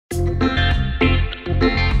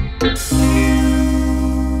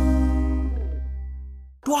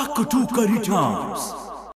Twakka Tukka returns.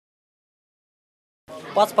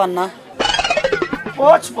 55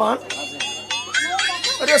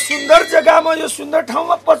 अरे सुन्दर जग्गामा यो सुन्दर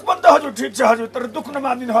ठाउँमा 55 त हजुर ठीक छ हजुर तर दुख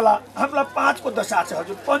नमानिदिनु होला हामीलाई 5 को दशा छ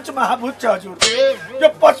हजुर पञ्चमहाभूत छ हजुर यो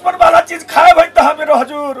 55 वाला चीज खायो भने त हाम्रो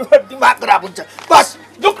हजुर दिमाग खराब हुन्छ बस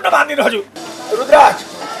दुख नमानिदिनु हजुर रुद्राज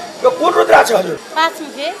यो कुन रुद्राज छ हजुर 5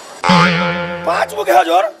 मुखे 5 मुखे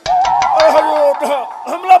हजुर हजुर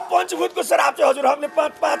हामीलाई पञ्चभूतको शराब छ हजुर हामीले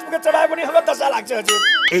 5 मुखे चढायो भने हामीलाई दशा लाग्छ हजुर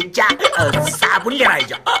ए जा साबुन लिएर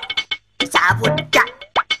आइज साबुन क्या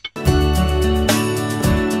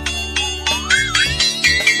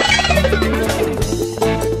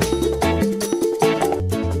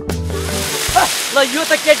ल यो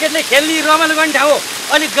त केटकेटले खेल्ने रमाइलो गर्ने ठाउँ हो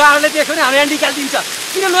अनि गाडीले देख्यो भने हामीलाई निकालिदिन्छ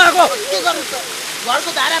किन नआएको के गर्नु त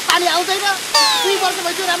घरको धारा पानी आउँदैन 2 वर्ष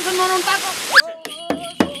भइसक्यो राम्रोसँग नुहाउनु पाएको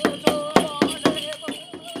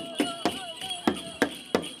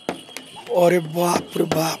अरे बाप रे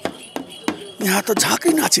बाप यहाँ त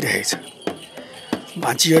झाँक्री नाचिरहेछ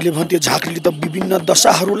मान्छेहरूले भन्थ्यो झाँक्रीले त विभिन्न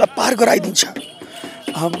दशाहरूलाई पार गराइदिन्छ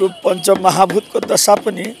हाम्रो पञ्चमहाभूतको दशा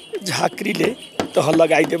पनि झाँक्रीले तह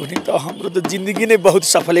लगाइदियो भने त हाम्रो त जिन्दगी नै बहुत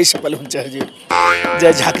सफलै सफल हुन्छ हजुर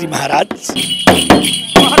जय झाँक्री महाराज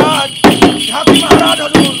महाराज झाँक्री महाराज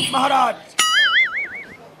हजुर महाराज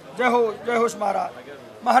जय होस् महाराज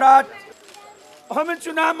महाराज हामी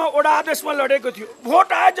चुनावमा वडा आदेशमा लडेको थियो भोट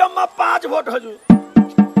आए जम्मा 5 भोट हजुर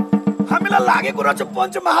हामीलाई लागेको रहेछ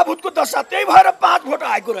पञ्चमहाभूतको दशा त्यही भएर 5 भोट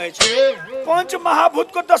आएको रहेछ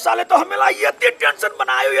पञ्चमहाभूतको दशाले त हामीलाई यति टेन्सन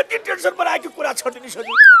बनायो कि कुरा छोड्दिनुहोस्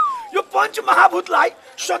हजुर यो पञ्चमहाभूतलाई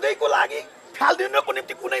सधैँको लागि फाल्दिनको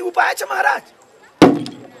निम्ति कुनै उपाय छ महाराज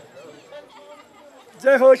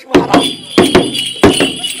जय होस् महाराज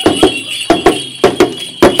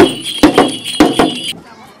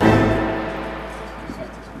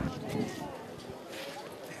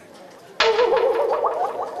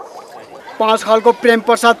 5 खालको प्रेम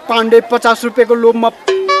प्रसाद पाण्डे 50 रुपैयाँको लोभमा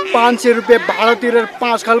 500 रुपैयाँ भाडा तिरेर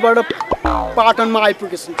 5 खालबाट पाटनमा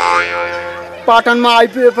आइपुगेछन् पाटनमा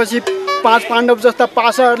आइपुगेपछि 5 पाण्डव जस्ता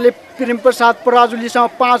पासाहरूले प्रेम प्रसाद पराजुलीसँग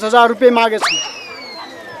 5000 रुपैयाँ मागेछन्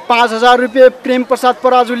 5000 रुपैयाँ प्रेम प्रसाद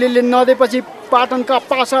पराजुलीले नदिएपछि पाटनका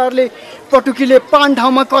पासाहरूले पटुकीले पान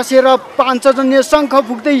ठाउँमा कसेर 500 जन्य शङ्ख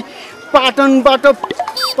फुक्दै पाटनबाट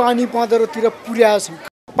पानी पँधेरोतिर पुर्याएछन्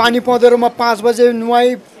पानी पँधेरोमा 5 बजे नुहाई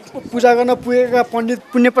पूजा गर्न पुगेका पण्डित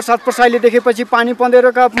पुण्यप्रसाद प्रसाईले देखेपछि पानी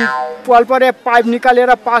पँधेरोका पाल परे पाइप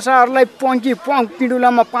निकालेर पासाहरूलाई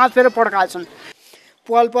पिँडुलामा 5 फेर पड्काएछन्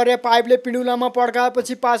पाल परे पाइपले पिँडुलामा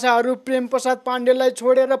पड्काएपछि पासाहरू प्रेम प्रसाद पाण्डेलाई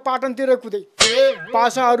छोडेर पाटनतिर कुदे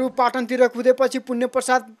पासाहरू पाटनतिर कुदेपछि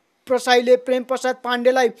पुण्यप्रसाद प्रसाईले प्रेम प्रसाद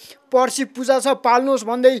पाण्डेलाई पर्सि पूजा छ पाल्नुहोस्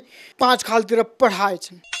भन्दै 5 खालतिर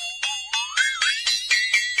पठाएछन्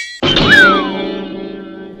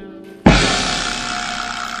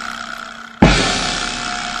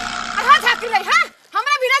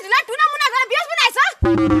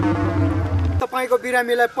तपाईको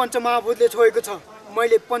बिरामीलाई पञ्चमहाभूतले छोएको छ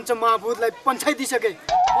मैले पञ्चमहाभूतलाई पञ्चाइदिसके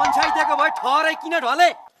पञ्चाइदिएको भए ठहरै किन ढले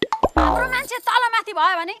हाम्रो मान्छे तलमाथि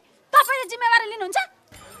भयो भने तपाईले जिम्मेवारी लिनुहुन्छ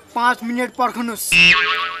 5 मिनेट पर्खनुस्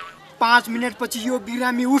 5 मिनेटपछि यो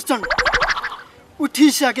बिरामी उठ्छन्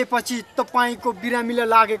उठिसकेपछि तपाईको बिरामीलाई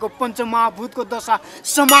लागेको पञ्चमहाभूतको दशा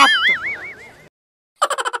समाप्त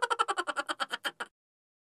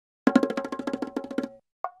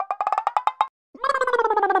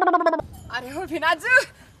अरे हो भिनाजु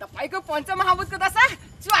तपाईको पञ्चमहाभूतको दशा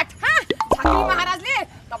चुवाट झाँक्री महाराजले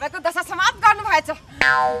तपाईको दशा समाप्त गर्नु भएछ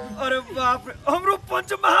अरे बाप रे हाम्रो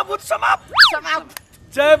पञ्चमहाभूत समाप्त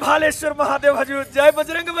जय भालेश्वर महादेव हजुर जय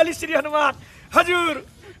बजरंगबली श्री हनुमान हजुर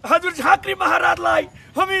हजुर झाँक्री महाराजलाई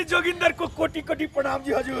हामी जोगिन्दरको कोटी कोटी प्रणाम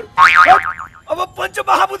जी हजुर अब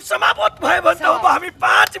पञ्चमहाभूत समाप्त भयो भने अब हामी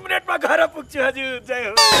 5 मिनेटमा घर पुग्छु हजुर जय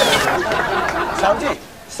हो साउजी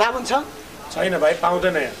साबुन छ छैन भाइ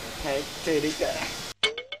पाउँदैन यहाँ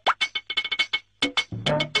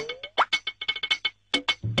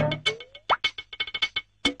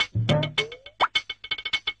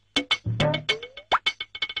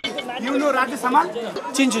युनो राजे सामान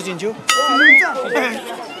चिन्छु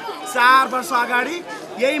 4 वर्ष अगाडि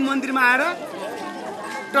यही मन्दिरमा आएर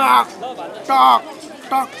टक टक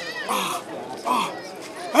टक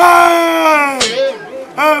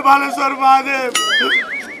हे भालेश्वर महादेव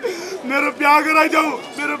मेरो बिहा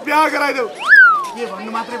गराइदेऊ के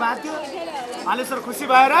भन्नु मात्रै बात थियो भालेश्वर खुसी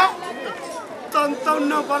भएर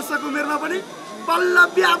 55 वर्षको उमेरमा पनि बल्ल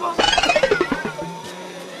बिहा भयो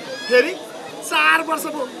फेरि 4 वर्ष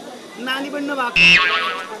भयो नानी पनि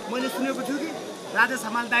नभएको मैले सुनेको छु कि राजा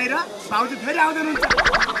समाल दाइ र भाउजू फेरि आउँदै हुनुहुन्छ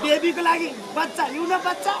बेबीको लागि बच्चा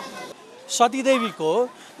सतीदेवीको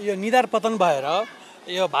यो निधार पतन भएर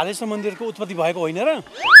यो भालेश्वर मन्दिरको उत्पत्ति भएको होइन र?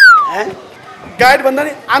 गाइड भन्दा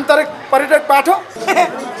नि आन्तरिक पर्यटक पाठो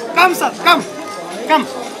कम sir com come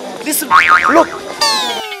this look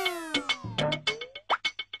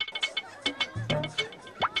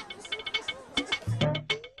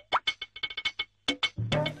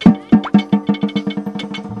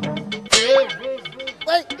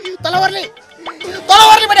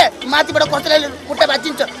तलवारले बडे माथिबाट कसैले खुट्टा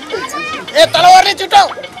भाँचिन्छ ए तलवारले छिटो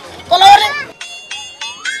तलवारले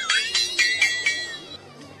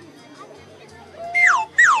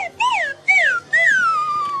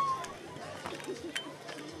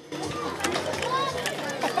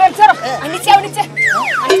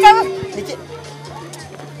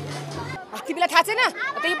अस्ति बेला थाहा छैन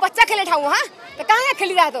त यो बच्चा खेल्ने ठाउँ हाँ त कहाँ यहाँ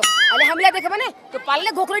खेलिरहेको अहिले हामीलाई देख्यो भने त्यो पालले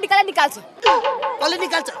घोक्रो निकाल्छ कसले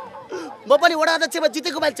निकाल्छ म पनि वडा अध्यक्षमा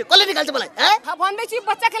जितेको मान्छे कसले निकाल्छ मलाई भन्दैछु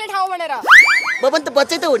बच्चा खेल्ने ठाउँ भनेर म पनि त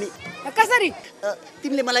बच्चै त हो नि कसरी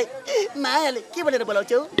तिमीले मलाई मायाले के भनेर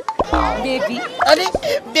बोलाउँछौ बेबी अनि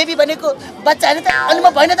बेबी भनेको बच्चा हैन त अनि म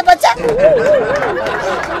भइन त बच्चा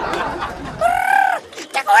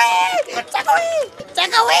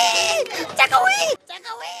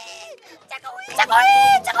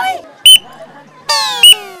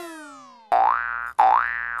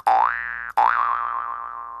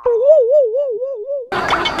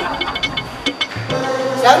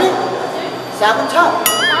साबुन छ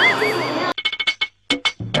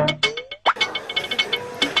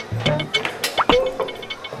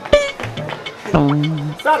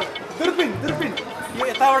सर दुर्बिन यो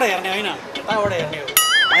यताबाट हेर्ने होइन यताबाट हेर्ने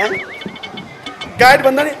हो गाइड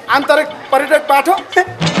भन्दा नि आन्तरिक पर्यटक पाठो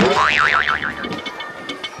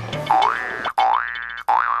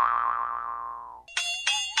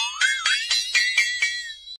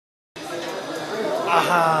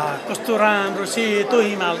आहा कस्तो राम्रो सेतो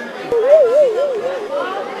हिमाल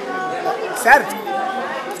सर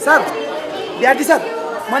ब्याटी सर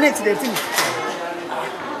म नि एकछिन हेर्छु नि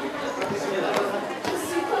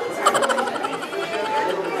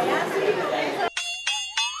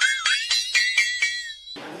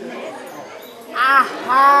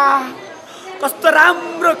कस्तो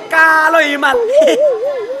राम्रो कालो हिमाल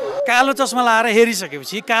कालो चस्मा लाएर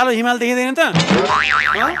हेरिसकेपछि कालो हिमाल देखिँदैन त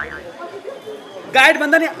गाइड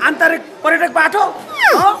भन्दा नि आन्तरिक पर्यटक बाटो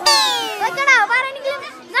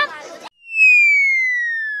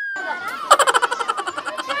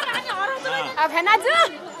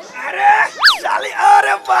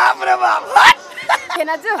अरे बाप रे बाप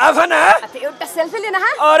एउटा सेल्फी लिन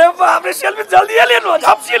हाँ अरे बाप रे सेल्फी जल्दी लिनु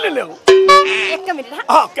झप्सी लिनु एक मिनट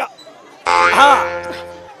हाँ क्या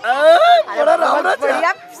बडा राम्रो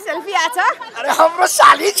बढ़िया सेल्फी आछ अरे हाम्रो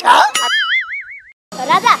साली छ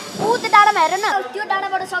राजा ऊ त डाँडामा हेर न त्यो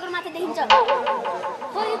डाँडाबाट सगरमाथा देखिन्छ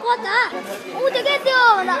खोइ कता ऊ त के त्यो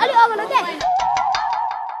अलि अग्लो के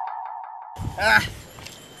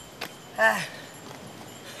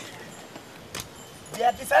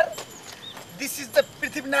Jati sir, this is the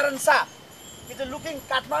Prithvinarayan Shah. It is looking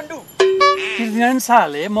Kathmandu. Prithvinarayan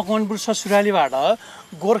शाहले मकवानपुर ससुरालीबाट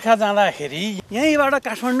गोर्खा जाँदाखेरि यहीँबाट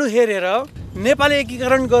काठमाडौँ हेरेर नेपाली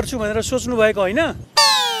एकीकरण गर्छु भनेर सोच्नु भएको होइन?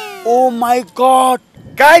 Oh my God!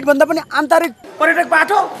 गाइड भन्दा पनि आन्तरिक पर्यटक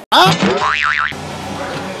बाटो?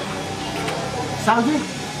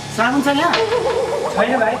 साबुन छ यहाँ?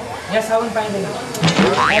 छैन भाइ, यहाँ साबुन पाइँदैन.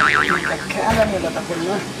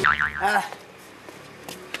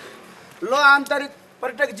 लो आन्तरिक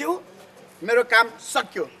पर्यटक ज्यू मेरो काम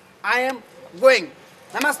सक्यो. I am going.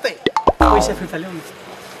 नमस्ते. पैसा फिर्ता ल्याउनु.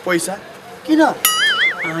 पैसा किन?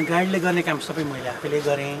 गाइडले गर्ने काम सबै मैले आफैले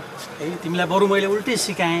गरेँ है. तिमीलाई बरु मैले उल्टै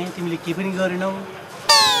सिकाएँ, तिमीले के पनि गरेनौ.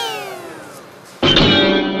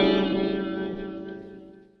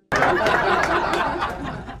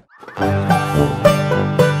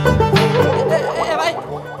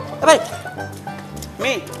 भाइ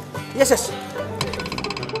मे यस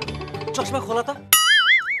चस्मा खोला त.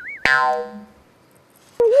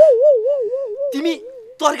 तिमी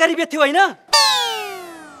तरकारी बेच्थ्यौ होइन?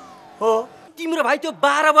 हो. तिम्रो भाइ त्यो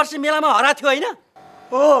 12 वर्ष मेलामा हरा थियो होइन?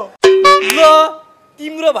 हो. ल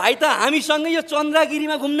तिम्रो भाइ त हामीसँग यो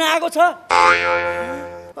चन्द्रगिरीमा घुम्न आएको छ.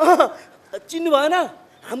 चिन्नु भएन?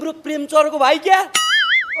 हाम्रो प्रेमचरोको भाइ क्या?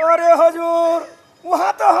 अरे हजुर,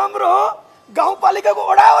 उहाँ त हाम्रो गाउँपालिकाको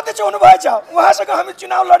वडा अध्यक्ष हुनुभएछ. उहाँसँग हामी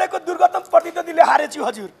चुनाव लडेको दुर्गतम प्रतिद्वन्दीले हारेछु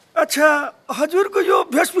हजुर. अच्छा, हजुरको यो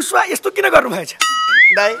वेशभूषा यस्तो किन गर्नुभएछ?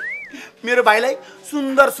 दाइ, मेरो भाइलाई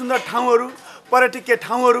सुन्दर सुन्दर ठाउँहरू, पर्यटकीय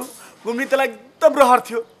ठाउँहरू घुम्ने त्यसलाई एकदम रहर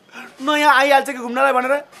थियो. नयाँ आइहाल्छ कि घुम्नलाई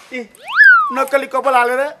भनेर नक्कली कपाल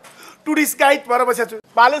हालेर टुरिस्ट गाइड भएर बसेको छु.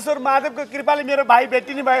 बालेश्वर महादेवको कृपाले मेरो भाइ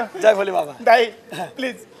भेटिने भयो. जय भोले बाबा. दाइ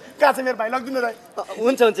प्लिज कहाँ छ मेरो भाइ लगिदिनु दाइ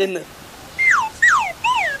हुन्छ हुन्छ हिँड्नु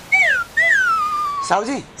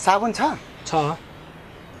साउजी साबुन छ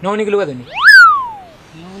नहुनेको लुगा धुने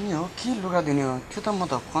नहुने हो के लुगा धुने हो त्यो त म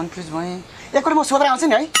त कन्फ्युज भएँ एकपल्ट म सोधेर आउँछु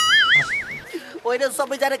नि है होइन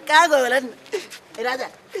सबैजना कहाँ गयो होला नि ए राजा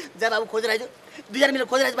जा बाबु खोजेर आइज 2 जना मिलेर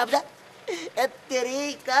खोजेर आइज बाबु जा ए तेरी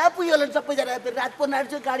कहाँ पुग्यो होला नि सबैजना रात पो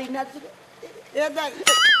नाच्छु गाडी नाच्छु ए दाइ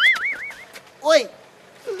ओइ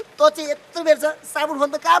तो चाहिँ यत्रो बेर छ साबुन फोन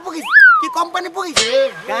त कहाँ पुगिस् कि कम्पनी पुगिस्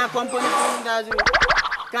कहाँ कम्पनी पुग्नु दाजु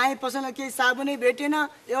काहीँ पसलमा केही साबुनै भेटेन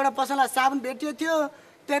एउटा पसलमा साबुन भेटियो थियो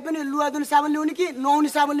त्यही पनि लुगा धुने साबुन ल्याउने कि नहुने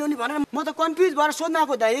साबुन ल्याउने भनेर म त कन्फ्युज भएर सोध्न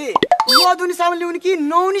आएको दाइ लुगा धुने साबुन ल्याउने कि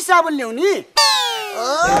नहुने साबुन ल्याउने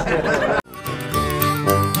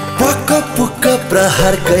पक्क पुक्क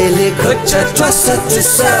प्रहार कहिले खोज्छ चस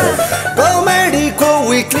चुस कमेडीको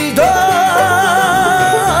विकली dose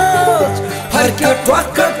फर्क्यो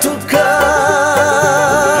ट्वाक्क टुक्क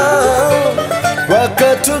ट्वाक्क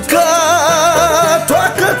टुक्क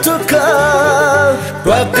ट्वाक्क टुक्क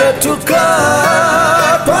ट्वाक्क टुक्क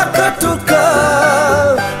ट्वाक्क टुक्क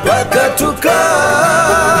ट्वाक्क टुक्क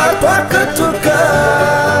ट्वाक्क टुक्क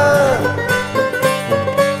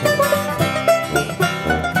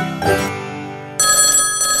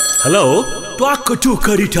Hello, Twakka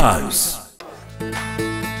Tukka returns.